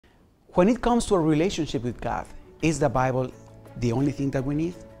When it comes to a relationship with God, is the Bible the only thing that we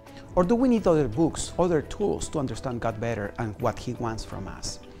need? Or do we need other books, other tools to understand God better and what He wants from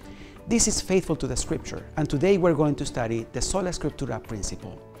us? This is Faithful to the Scripture, and today we're going to study the Sola Scriptura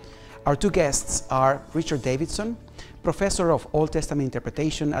principle. Our two guests are Richard Davidson, Professor of Old Testament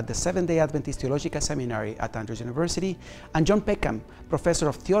Interpretation at the Seventh-day Adventist Theological Seminary at Andrews University, and John Peckham, Professor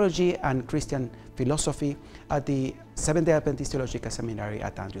of Theology and Christian Philosophy at the Seventh-day Adventist Theological Seminary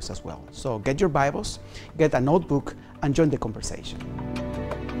at Andrews as well. So get your Bibles, get a notebook, and join the conversation.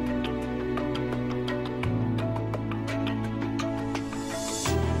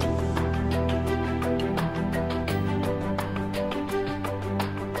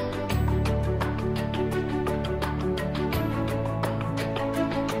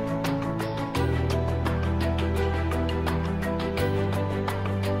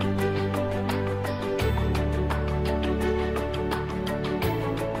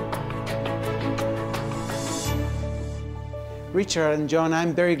 Richard and John,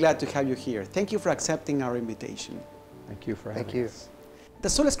 I'm very glad to have you here. Thank you for accepting our invitation. Thank you for having us. The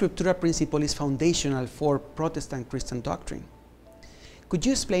Sola Scriptura principle is foundational for Protestant Christian doctrine. Could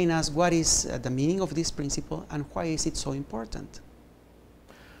you explain us what is the meaning of this principle and why is it so important?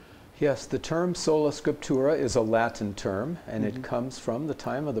 Yes, the term Sola Scriptura is a Latin term, and it comes from the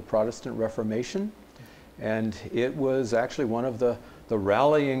time of the Protestant Reformation, and it was actually one of the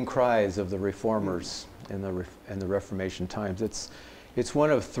rallying cries of the Reformers in the Reformation times. It's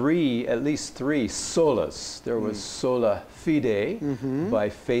one of at least three solas. There was sola fide, by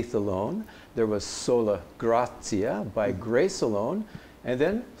faith alone. There was sola gratia, by grace alone. And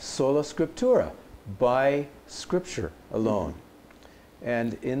then sola scriptura, by Scripture alone.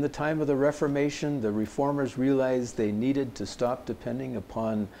 And in the time of the Reformation, the Reformers realized they needed to stop depending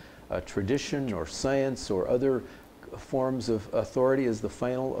upon tradition or science or other forms of authority as the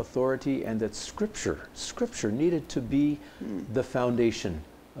final authority, and that Scripture needed to be the foundation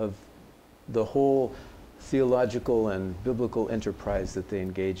of the whole theological and biblical enterprise that they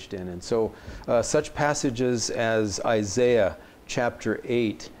engaged in. And so such passages as Isaiah chapter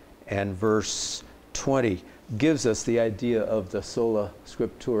 8 and verse 20 gives us the idea of the Sola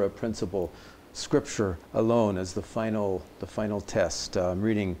Scriptura principle, Scripture alone as the final test. I'm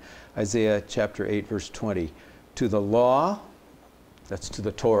reading Isaiah chapter 8 verse 20. To the law, that's to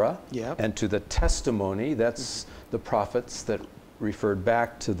the Torah, and to the testimony, that's the prophets that referred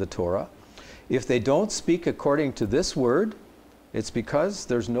back to the Torah. If they don't speak according to this word, it's because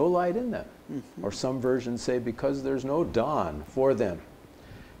there's no light in them. Or some versions say because there's no dawn for them.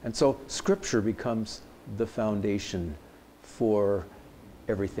 And so Scripture becomes the foundation for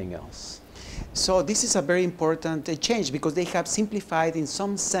everything else. So this is a very important change because they have simplified in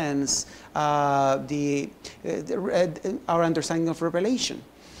some sense our understanding of Revelation.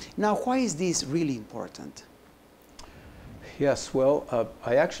 Now, why is this really important? Yes, well,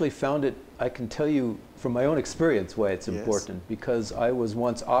 I actually found it, I can tell you from my own experience why it's important, because I was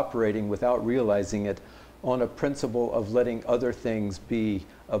once operating without realizing it on a principle of letting other things be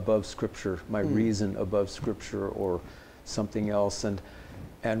above Scripture, my reason above Scripture or something else.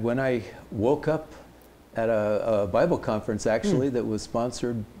 And when I woke up at a Bible conference, actually, that was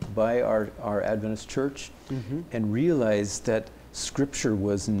sponsored by our Adventist church, and realized that Scripture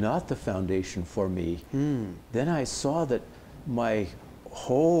was not the foundation for me, then I saw that my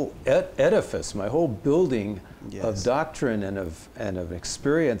whole edifice, my whole building of doctrine and of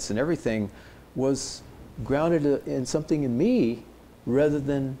experience and everything was grounded in something in me rather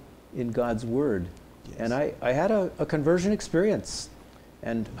than in God's Word. And I had a conversion experience.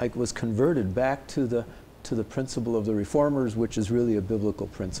 And I was converted back to the principle of the Reformers, which is really a biblical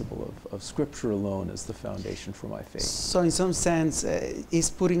principle of Scripture alone as the foundation for my faith. So in some sense, it's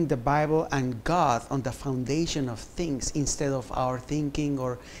putting the Bible and God on the foundation of things instead of our thinking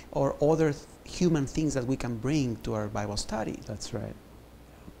or other human things that we can bring to our Bible study. That's right.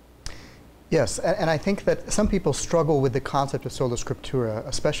 Yes, and I think that some people struggle with the concept of Sola Scriptura,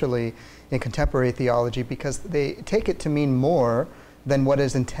 especially in contemporary theology, because they take it to mean more than what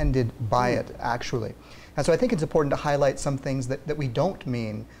is intended by it, actually. And so I think it's important to highlight some things that we don't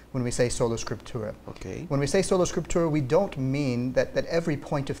mean when we say Sola Scriptura. Okay. When we say Sola Scriptura, we don't mean that every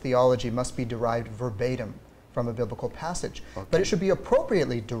point of theology must be derived verbatim from a biblical passage. But it should be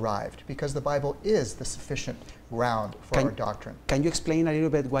appropriately derived because the Bible is the sufficient ground for our doctrine. Can you explain a little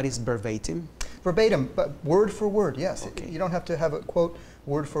bit what is verbatim? Verbatim, but word for word, yes. Okay. You don't have to have a, quote,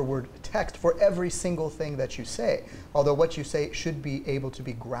 word for word text for every single thing that you say, although what you say should be able to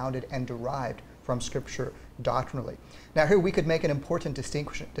be grounded and derived from Scripture doctrinally. Now here we could make an important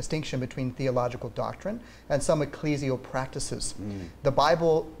distinction between theological doctrine and some ecclesial practices. The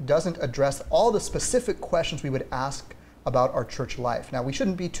Bible doesn't address all the specific questions we would ask about our church life. Now we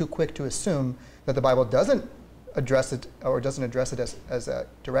shouldn't be too quick to assume that the Bible doesn't address it as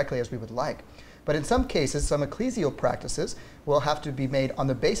directly as we would like. But in some cases, some ecclesial practices will have to be made on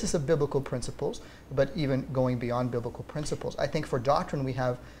the basis of biblical principles, but even going beyond biblical principles. I think for doctrine we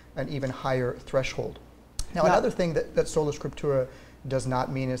have an even higher threshold. Now another thing that Sola Scriptura does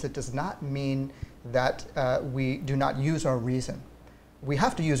not mean is it does not mean that we do not use our reason. We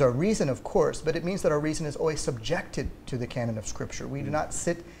have to use our reason, of course, but it means that our reason is always subjected to the canon of Scripture. We do not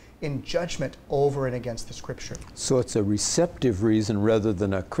sit in judgment over and against the Scripture. So it's a receptive reason rather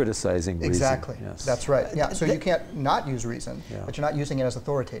than a criticizing reason. Exactly. Yes. That's right. Yeah. So you can't not use reason, Yeah. but you're not using it as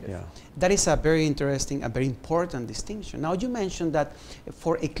authoritative. Yeah. That is a very interesting, a very important distinction. Now you mentioned that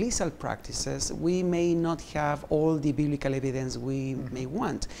for ecclesial practices, we may not have all the biblical evidence we may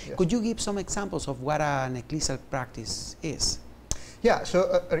want. Yes. Could you give some examples of what an ecclesial practice is? Yeah,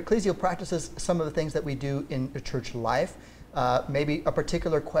 so ecclesial practice is some of the things that we do in the church life. Maybe a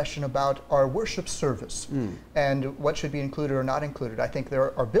particular question about our worship service and what should be included or not included. I think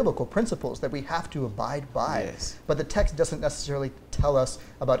there are biblical principles that we have to abide by, Yes. but the text doesn't necessarily tell us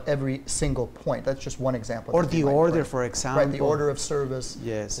about every single point. That's just one example. Or that we the might order, bring. for example. Right, the order of service,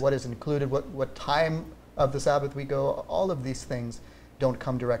 Yes. what is included, what time of the Sabbath we go, all of these things don't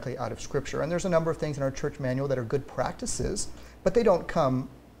come directly out of Scripture. And there's a number of things in our church manual that are good practices, but they don't come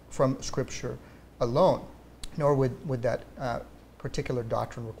from Scripture alone, nor would that particular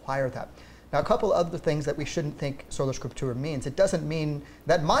doctrine require that. Now, a couple other things that we shouldn't think Sola Scriptura means. It doesn't mean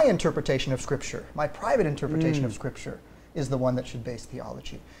that my interpretation of Scripture, my private interpretation of Scripture, is the one that should base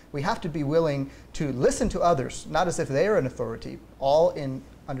theology. We have to be willing to listen to others, not as if they are an authority, all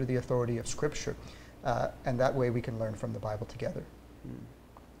under the authority of Scripture. And that way we can learn from the Bible together.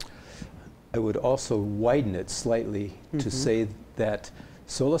 I would also widen it slightly to say that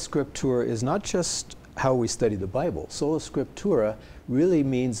Sola Scriptura is not just how we study the Bible. Sola Scriptura really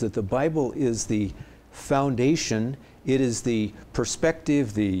means that the Bible is the foundation, it is the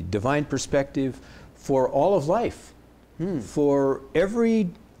perspective, the divine perspective for all of life, for every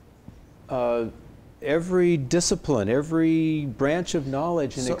discipline, every branch of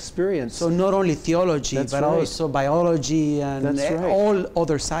knowledge and experience. So not only theology, That's but right. also biology and That's right. all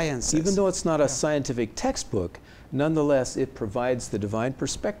other sciences. Even though it's not a scientific textbook, nonetheless it provides the divine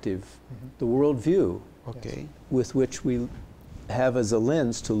perspective, the worldview Okay. with which we have as a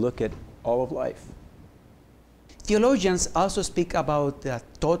lens to look at all of life. Theologians also speak about the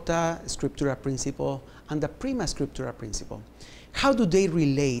tota scriptura principle and the prima scriptura principle. How do they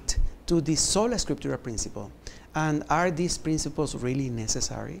relate to the sola scriptura principle? And are these principles really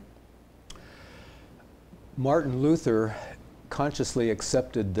necessary? Martin Luther consciously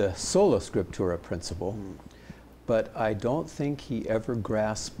accepted the sola scriptura principle, but I don't think he ever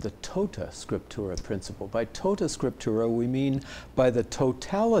grasped the tota scriptura principle. By tota scriptura, we mean by the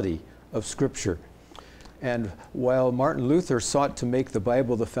totality of Scripture. And while Martin Luther sought to make the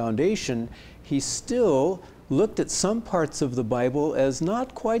Bible the foundation, he still looked at some parts of the Bible as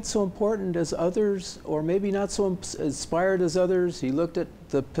not quite so important as others, or maybe not so inspired as others. He looked at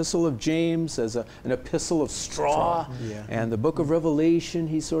the Epistle of James as an epistle of straw, and the book of Revelation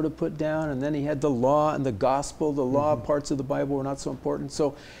he sort of put down, and then he had the law and the gospel. The law parts of the Bible were not so important.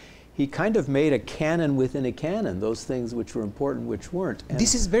 So he kind of made a canon within a canon, those things which were important, which weren't. And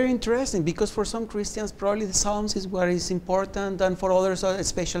this is very interesting because for some Christians, probably the Psalms is what is important, and for others,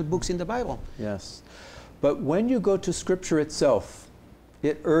 special books in the Bible. yes. But when you go to Scripture itself,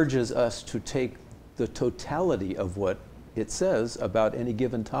 it urges us to take the totality of what it says about any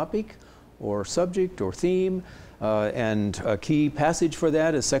given topic or subject or theme. And a key passage for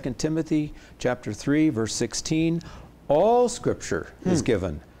that is 2 Timothy chapter 3, verse 16. All Scripture is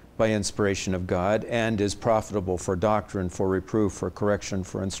given by inspiration of God and is profitable for doctrine, for reproof, for correction,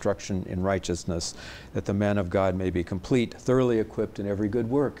 for instruction in righteousness, that the man of God may be complete, thoroughly equipped in every good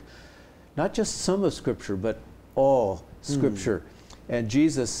work. Not just some of Scripture, but all Scripture. And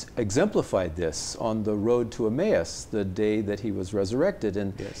Jesus exemplified this on the road to Emmaus, the day that he was resurrected.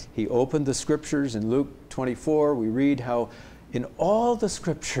 And he opened the Scriptures. In Luke 24, we read how in all the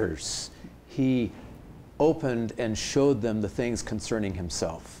Scriptures, he opened and showed them the things concerning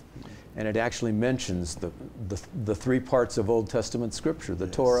himself. And it actually mentions the three parts of Old Testament Scripture, the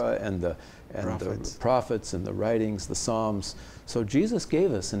Torah and the prophets and the writings, the Psalms. So Jesus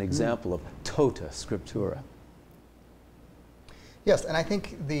gave us an example of tota scriptura. Yes, and I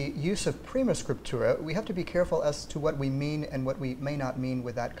think the use of prima scriptura, we have to be careful as to what we mean and what we may not mean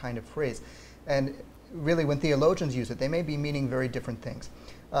with that kind of phrase. And really, when theologians use it, they may be meaning very different things.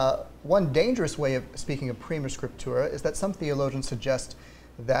 One dangerous way of speaking of prima scriptura is that some theologians suggest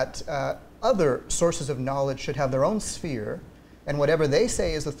that other sources of knowledge should have their own sphere, and whatever they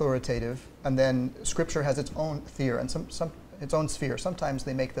say is authoritative, and then Scripture has its own sphere and its own sphere. Sometimes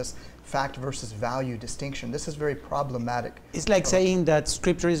they make this fact versus value distinction. This is very problematic. It's like saying that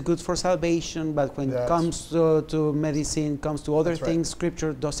Scripture is good for salvation, but when it comes to medicine, comes to other things,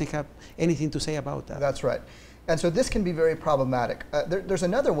 Scripture doesn't have anything to say about that. That's right. And so this can be very problematic. There's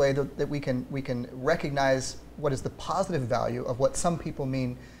another way that we can recognize what is the positive value of what some people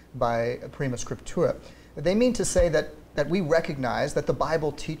mean by prima scriptura. They mean to say that we recognize that the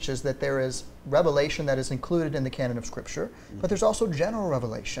Bible teaches that there is revelation that is included in the canon of Scripture, but there's also general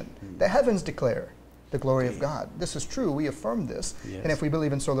revelation. The heavens declare the glory of God. This is true. We affirm this. Yes. And if we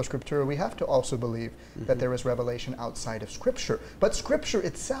believe in sola scriptura, we have to also believe that there is revelation outside of Scripture. But Scripture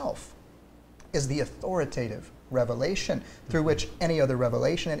itself is the authoritative revelation through which any other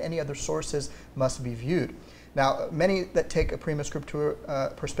revelation and any other sources must be viewed. Now, many that take a prima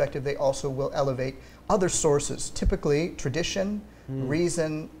scriptura perspective, they also will elevate other sources, typically tradition,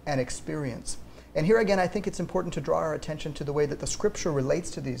 reason, and experience. And here again, I think it's important to draw our attention to the way that the Scripture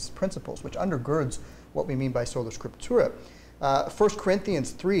relates to these principles, which undergirds what we mean by sola scriptura. 1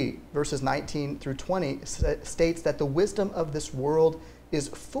 Corinthians 3, verses 19 through 20 states that the wisdom of this world is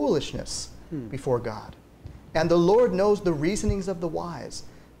foolishness before God. And the Lord knows the reasonings of the wise,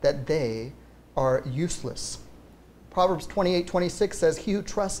 that they are useless. Proverbs 28:26 says, he who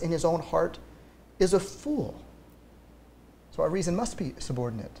trusts in his own heart is a fool. So our reason must be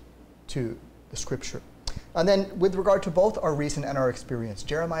subordinate to the Scripture. And then with regard to both our reason and our experience,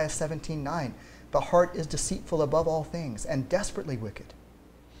 Jeremiah 17:9, the heart is deceitful above all things and desperately wicked.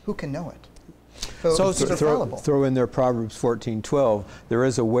 Who can know it? So these are fallible. Throw in there Proverbs 14:12. There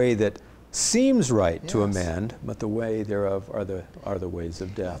is a way that seems right to a man, but the way thereof are the ways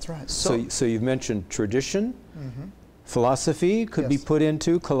of death. That's right. So you've mentioned tradition, philosophy could be put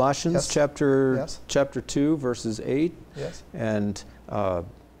into Colossians chapter 2, verses 8, and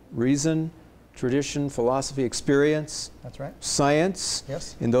reason, tradition, philosophy, experience. That's right. Science.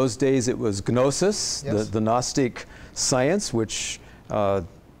 Yes. In those days it was gnosis, the Gnostic science, which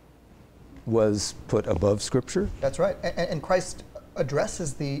was put above Scripture. That's right. And Christ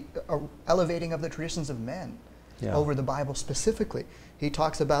addresses the elevating of the traditions of men over the Bible specifically. He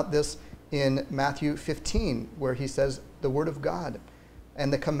talks about this in Matthew 15, where he says the Word of God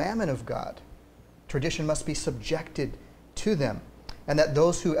and the commandment of God, tradition must be subjected to them, and that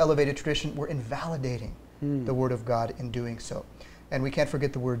those who elevated tradition were invalidating the Word of God in doing so. And we can't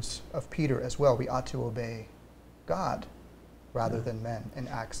forget the words of Peter as well. We ought to obey God rather than men in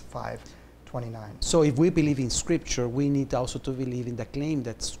Acts 5:29. So if we believe in Scripture, we need also to believe in the claim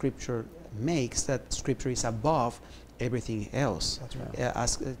that Scripture makes, that Scripture is above everything else. That's right.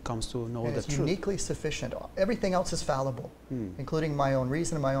 As it comes to know and the it's truth. uniquely sufficient. Everything else is fallible, including my own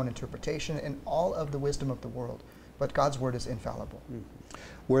reason and my own interpretation and all of the wisdom of the world. But God's Word is infallible.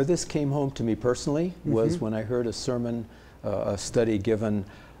 Where this came home to me personally was when I heard a sermon, a study given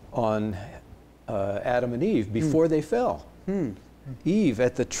on Adam and Eve before they fell. Eve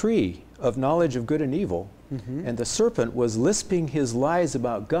at the tree of knowledge of good and evil, and the serpent was lisping his lies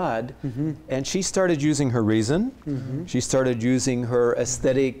about God, and she started using her reason, she started using her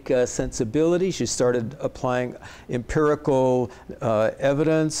aesthetic sensibility, she started applying empirical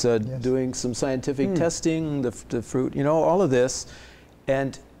evidence, doing some scientific testing, the fruit, you know, all of this,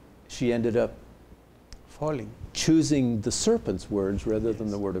 and she ended up falling, choosing the serpent's words rather than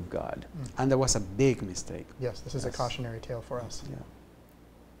the Word of God. And that was a big mistake. Yes, this is a cautionary tale for us.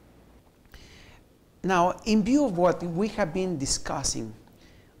 Now, in view of what we have been discussing,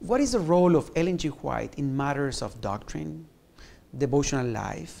 what is the role of Ellen G. White in matters of doctrine, devotional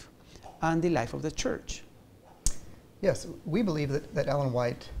life, and the life of the church? Yes, we believe that Ellen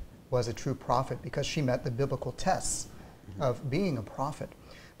White was a true prophet because she met the biblical tests of being a prophet.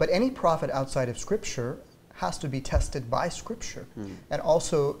 But any prophet outside of Scripture has to be tested by Scripture and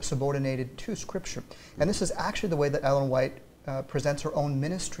also subordinated to Scripture. And this is actually the way that Ellen White presents her own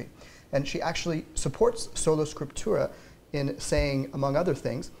ministry. And she actually supports sola scriptura in saying, among other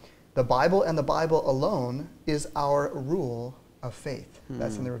things, the Bible and the Bible alone is our rule of faith.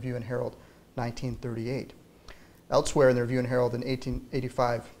 That's in the Review and Herald, 1938. Elsewhere in the Review and Herald in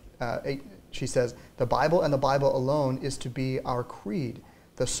 1885, she says, the Bible and the Bible alone is to be our creed,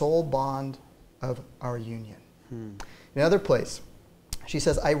 the sole bond of our union. In another place, she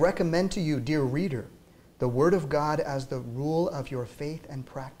says, I recommend to you, dear reader, the Word of God as the rule of your faith and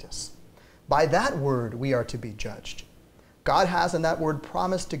practice. By that word we are to be judged. God has in that word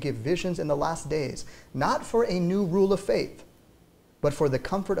promised to give visions in the last days, not for a new rule of faith, but for the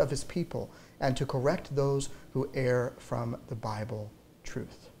comfort of his people and to correct those who err from the Bible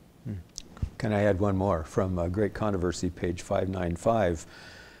truth. Can I add one more from Great Controversy, page 595?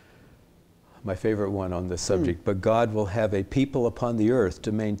 My favorite one on this subject. But God will have a people upon the earth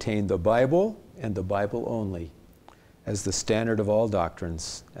to maintain the Bible and the Bible only as the standard of all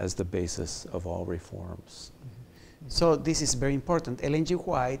doctrines, as the basis of all reforms. So this is very important. Ellen G.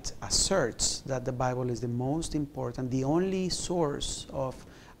 White asserts that the Bible is the most important, the only source of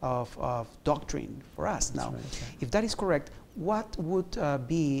doctrine for us. That's now. right. If that is correct, what would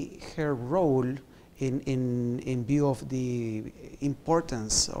be her role in view of the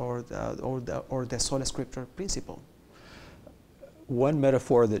importance or the sola scriptura principle? One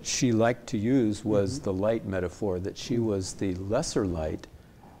metaphor that she liked to use was the light metaphor, that she was the lesser light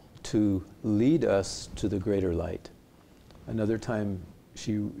to lead us to the greater light. Another time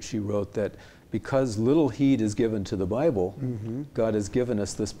she wrote that because little heed is given to the Bible, God has given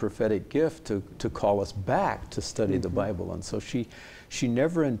us this prophetic gift to call us back to study the Bible. And so she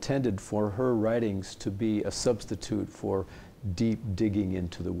never intended for her writings to be a substitute for deep digging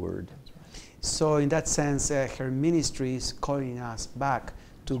into the Word. So in that sense, her ministry is calling us back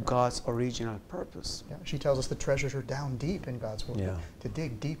to God's original purpose. Yeah, she tells us the treasures are down deep in God's Word, Yeah. to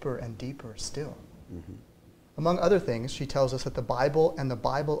dig deeper and deeper still. Among other things, she tells us that the Bible and the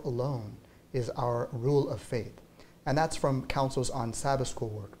Bible alone is our rule of faith. And that's from Counsels on Sabbath School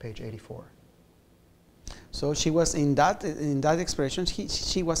Work, page 84. So she was in that expression,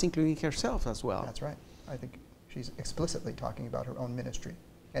 she was including herself as well. That's right. I think she's explicitly talking about her own ministry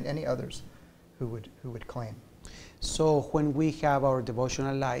and any others who would claim. So when we have our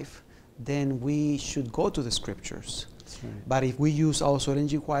devotional life, then we should go to the scriptures. That's right. But if we use also Ellen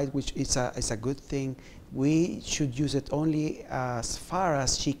G. White, which is a good thing, we should use it only as far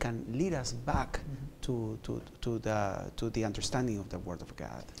as she can lead us back to the understanding of the Word of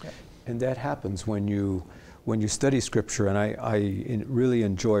God. Yep. And that happens when you study Scripture, and I really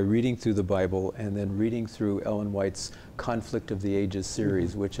enjoy reading through the Bible and then reading through Ellen White's Conflict of the Ages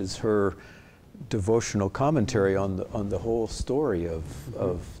series, which is her devotional commentary on the whole story of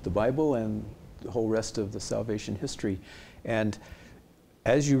the Bible and the whole rest of the salvation history. And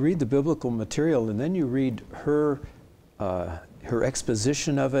as you read the biblical material and then you read her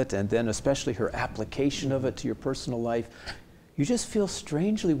exposition of it, and then especially her application of it to your personal life, you just feel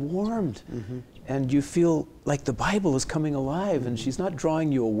strangely warmed. And you feel like the Bible is coming alive, and she's not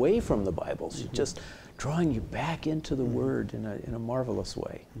drawing you away from the Bible. She's just drawing you back into the Word in a marvelous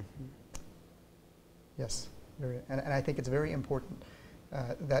way. Yes, and I think it's very important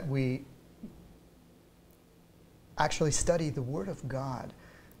that we actually study the Word of God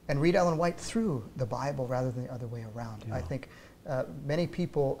and read Ellen White through the Bible rather than the other way around. Yeah. I think many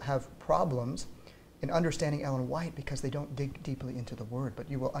people have problems in understanding Ellen White because they don't dig deeply into the Word, but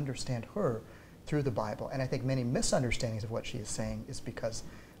you will understand her through the Bible. And I think many misunderstandings of what she is saying is because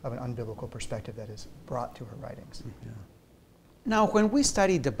of an unbiblical perspective that is brought to her writings. Yeah. Now, when we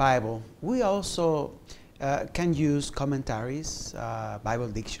study the Bible, we also can use commentaries, Bible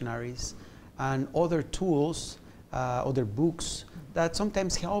dictionaries, and other tools, other books that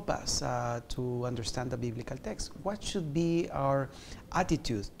sometimes help us to understand the biblical text. What should be our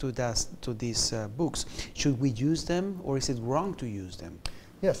attitude to these books? Should we use them, or is it wrong to use them?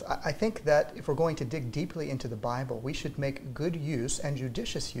 Yes, I think that if we're going to dig deeply into the Bible, we should make good use and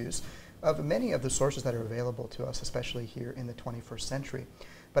judicious use of many of the sources that are available to us, especially here in the 21st century.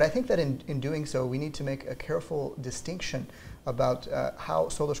 But I think that in doing so, we need to make a careful distinction about how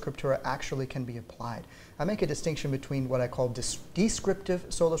Sola Scriptura actually can be applied. I make a distinction between what I call descriptive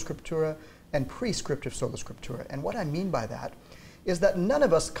Sola Scriptura and prescriptive Sola Scriptura. And what I mean by that is that none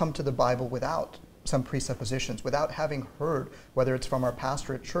of us come to the Bible without some presuppositions, without having heard, whether it's from our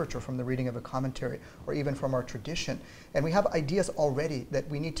pastor at church or from the reading of a commentary or even from our tradition. And we have ideas already that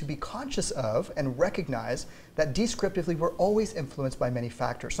we need to be conscious of and recognize that descriptively we're always influenced by many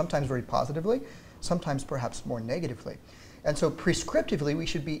factors, sometimes very positively, sometimes perhaps more negatively. And so prescriptively, we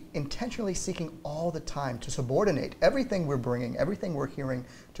should be intentionally seeking all the time to subordinate everything we're bringing, everything we're hearing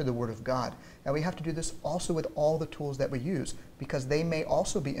to the Word of God. And we have to do this also with all the tools that we use, because they may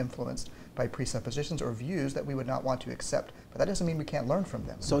also be influenced by presuppositions or views that we would not want to accept. But that doesn't mean we can't learn from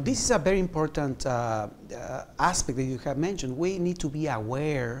them. So this is a very important aspect that you have mentioned. We need to be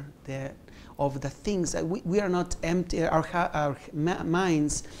aware of the things that we are not empty. Our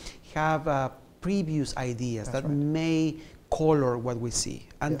minds have previous ideas that may color what we see.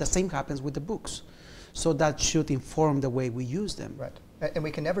 And the same happens with the books. So that should inform the way we use them. Right. And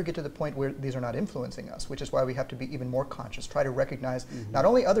we can never get to the point where these are not influencing us, which is why we have to be even more conscious, try to recognize not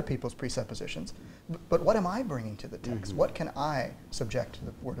only other people's presuppositions, but what am I bringing to the text? What can I subject to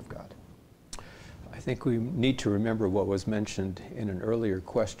the Word of God? I think we need to remember what was mentioned in an earlier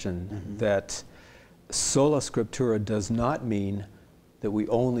question, that Sola Scriptura does not mean that we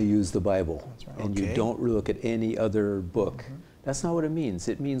only use the Bible. That's right. And you don't look at any other book. That's not what it means.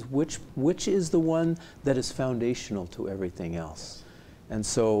 It means which is the one that is foundational to everything else. And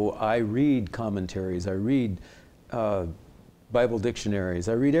so I read commentaries, I read Bible dictionaries,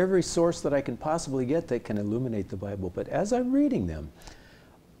 I read every source that I can possibly get that can illuminate the Bible. But as I'm reading them,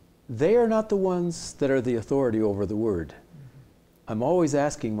 they are not the ones that are the authority over the Word. I'm always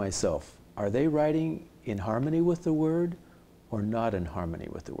asking myself, are they writing in harmony with the Word or not in harmony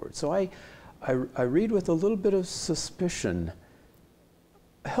with the Word? So I read with a little bit of suspicion,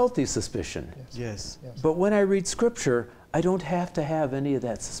 a healthy suspicion. Yes. But when I read Scripture, I don't have to have any of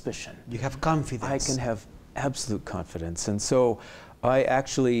that suspicion. You have confidence. I can have absolute confidence. And so I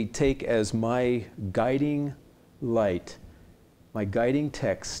actually take as my guiding light, my guiding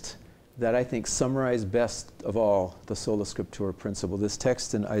text that I think summarize best of all the Sola Scriptura principle. This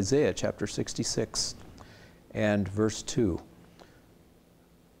text in Isaiah chapter 66 and verse 2,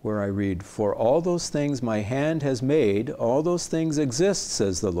 where I read, "For all those things my hand has made, all those things exist,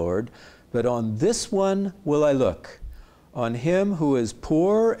 says the Lord, but on this one will I look, on him who is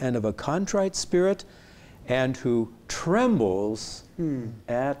poor and of a contrite spirit, and who trembles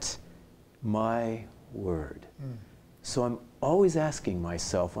at my word." So I'm always asking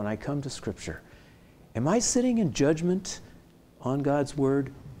myself when I come to Scripture, am I sitting in judgment on God's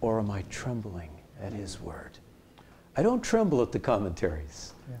word, or am I trembling at his word? I don't tremble at the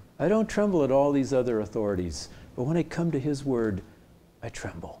commentaries. I don't tremble at all these other authorities. But when I come to his word, I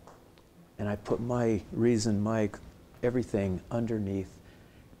tremble. And I put my reason, my everything underneath.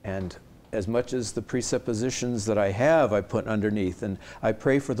 And as much as the presuppositions that I have, I put underneath. And I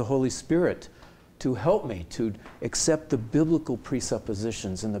pray for the Holy Spirit to help me to accept the biblical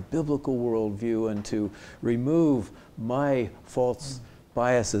presuppositions and the biblical worldview, and to remove my false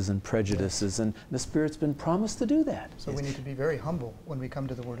biases and prejudices. And the Spirit's been promised to do that. So we need to be very humble when we come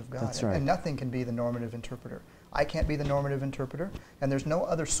to the Word of God. That's right. And nothing can be the normative interpreter. I can't be the normative interpreter, and there's no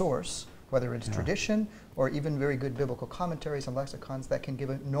other source, whether it's tradition or even very good biblical commentaries and lexicons, that can give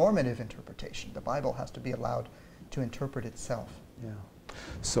a normative interpretation. The Bible has to be allowed to interpret itself. Yeah.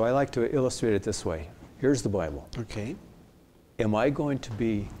 So I like to illustrate it this way. Here's the Bible. Okay. Am I going to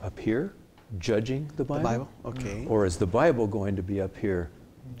be up here judging the Bible? The Bible, okay. Or is the Bible going to be up here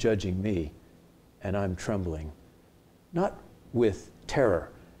judging me, and I'm trembling? Not with terror,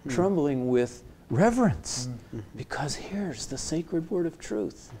 trembling with reverence, because here's the sacred word of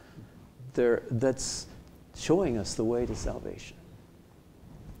truth that's showing us the way to salvation.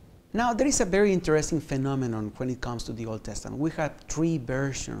 Now, there is a very interesting phenomenon when it comes to the Old Testament. We have three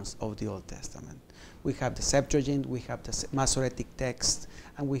versions of the Old Testament. We have the Septuagint, we have the Masoretic text,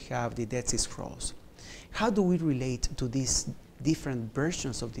 and we have the Dead Sea Scrolls. How do we relate to these different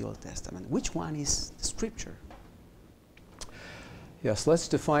versions of the Old Testament? Which one is the Scripture? Yes, let's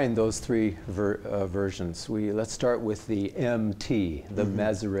define those three versions. Let's start with the MT, the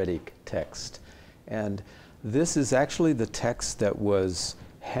Masoretic text. And this is actually the text that was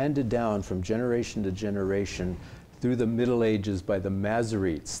handed down from generation to generation through the Middle Ages by the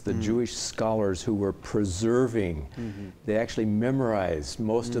Masoretes, the Jewish scholars who were preserving. They actually memorized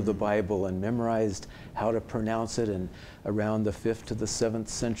most of the Bible and memorized how to pronounce it. And around the 5th to the 7th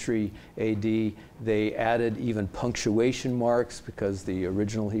century AD, they added even punctuation marks, because the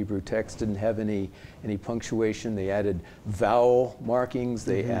original Hebrew text didn't have any punctuation. They added vowel markings.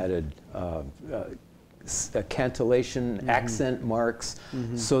 They added cantillation, accent marks,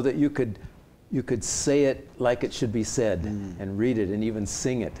 so that you could say it like it should be said, and read it and even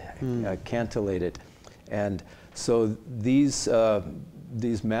sing it, cantillate it. And so these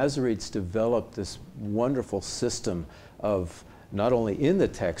Masoretes developed this wonderful system of not only in the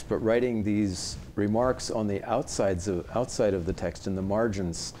text, but writing these remarks on the outside of the text, in the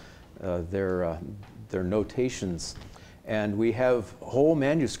margins, their notations. And we have whole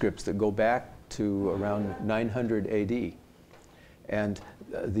manuscripts that go back to around 900 AD. And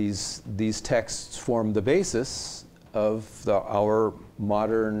these texts form the basis of our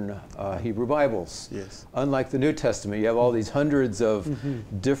modern Hebrew Bibles. Yes. Unlike the New Testament, you have all these hundreds of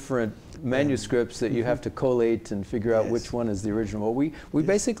different manuscripts that you have to collate and figure out which one is the original. Well, we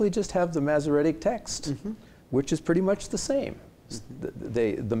basically just have the Masoretic text, which is pretty much the same.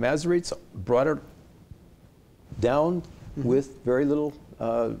 The Masoretes brought it down with very little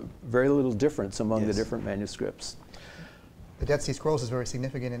difference among the different manuscripts. the Dead Sea Scrolls is very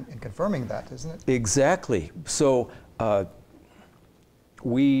significant in confirming that, isn't it? Exactly. So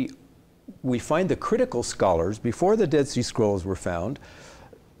we find the critical scholars, before the Dead Sea Scrolls were found,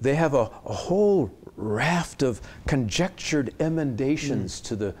 they have a whole raft of conjectured emendations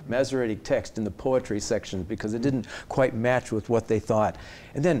to the Masoretic text in the poetry section because it didn't quite match with what they thought.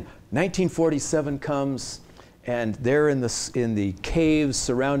 And then 1947 comes, and they're in the caves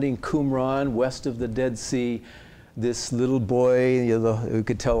surrounding Qumran, west of the Dead Sea. This little boy, who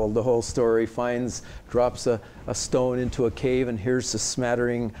could tell the whole story, drops a stone into a cave and hears the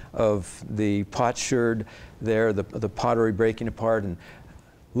smattering of the potsherd there, the pottery breaking apart, and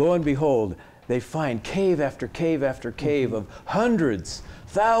lo and behold, they find cave after cave after cave of hundreds,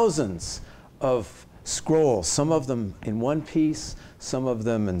 thousands of scrolls, some of them in one piece, some of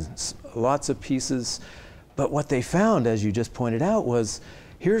them in lots of pieces. But what they found, as you just pointed out, was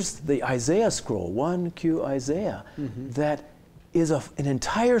here's the Isaiah scroll, 1Q Isaiah, that is an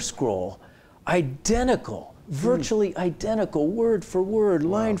entire scroll, identical, virtually identical, word for word,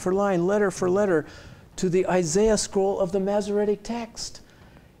 line for line, letter for letter, to the Isaiah scroll of the Masoretic text.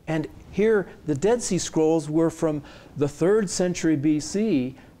 And here, the Dead Sea Scrolls were from the 3rd century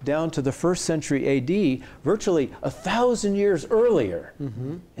BC down to the 1st century AD, virtually 1,000 years earlier.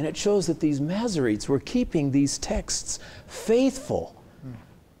 And it shows that these Masoretes were keeping these texts faithful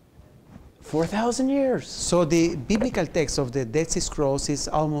for 1,000 years. So the biblical text of the Dead Sea Scrolls is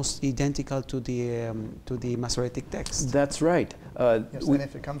almost identical to the Masoretic text. That's right. Yes, and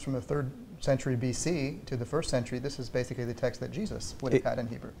if it comes from the 3rd century BC to the 1st century, this is basically the text that Jesus would have had in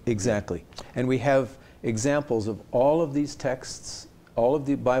Hebrew. Exactly. And we have examples of all of these texts, all of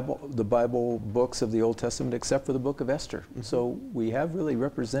the Bible books of the Old Testament, except for the book of Esther. So we have really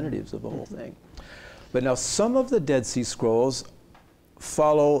representatives of the whole thing. But now some of the Dead Sea Scrolls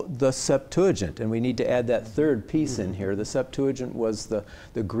follow the Septuagint, and we need to add that third piece in here. The Septuagint was the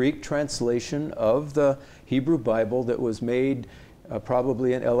Greek translation of the Hebrew Bible that was made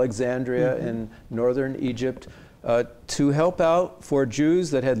probably in Alexandria in northern Egypt to help out for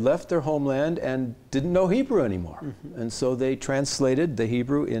Jews that had left their homeland and didn't know Hebrew anymore. And so they translated the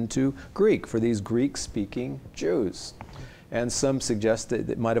Hebrew into Greek for these Greek-speaking Jews. And some suggest that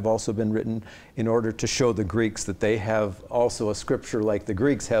it might have also been written in order to show the Greeks that they have also a scripture like the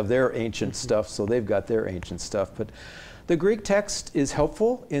Greeks have their ancient stuff, so they've got their ancient stuff. But the Greek text is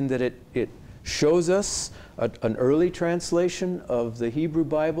helpful in that it shows us an early translation of the Hebrew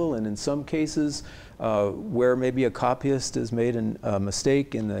Bible, and in some cases where maybe a copyist has made a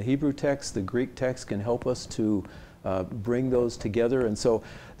mistake in the Hebrew text, the Greek text can help us to bring those together. And so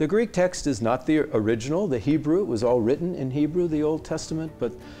the Greek text is not the original. The Hebrew, it was all written in Hebrew, the Old Testament,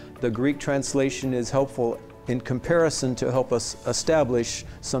 but the Greek translation is helpful in comparison to help us establish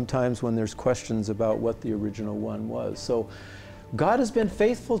sometimes when there's questions about what the original one was. So God has been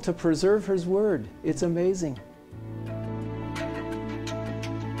faithful to preserve His Word. It's amazing.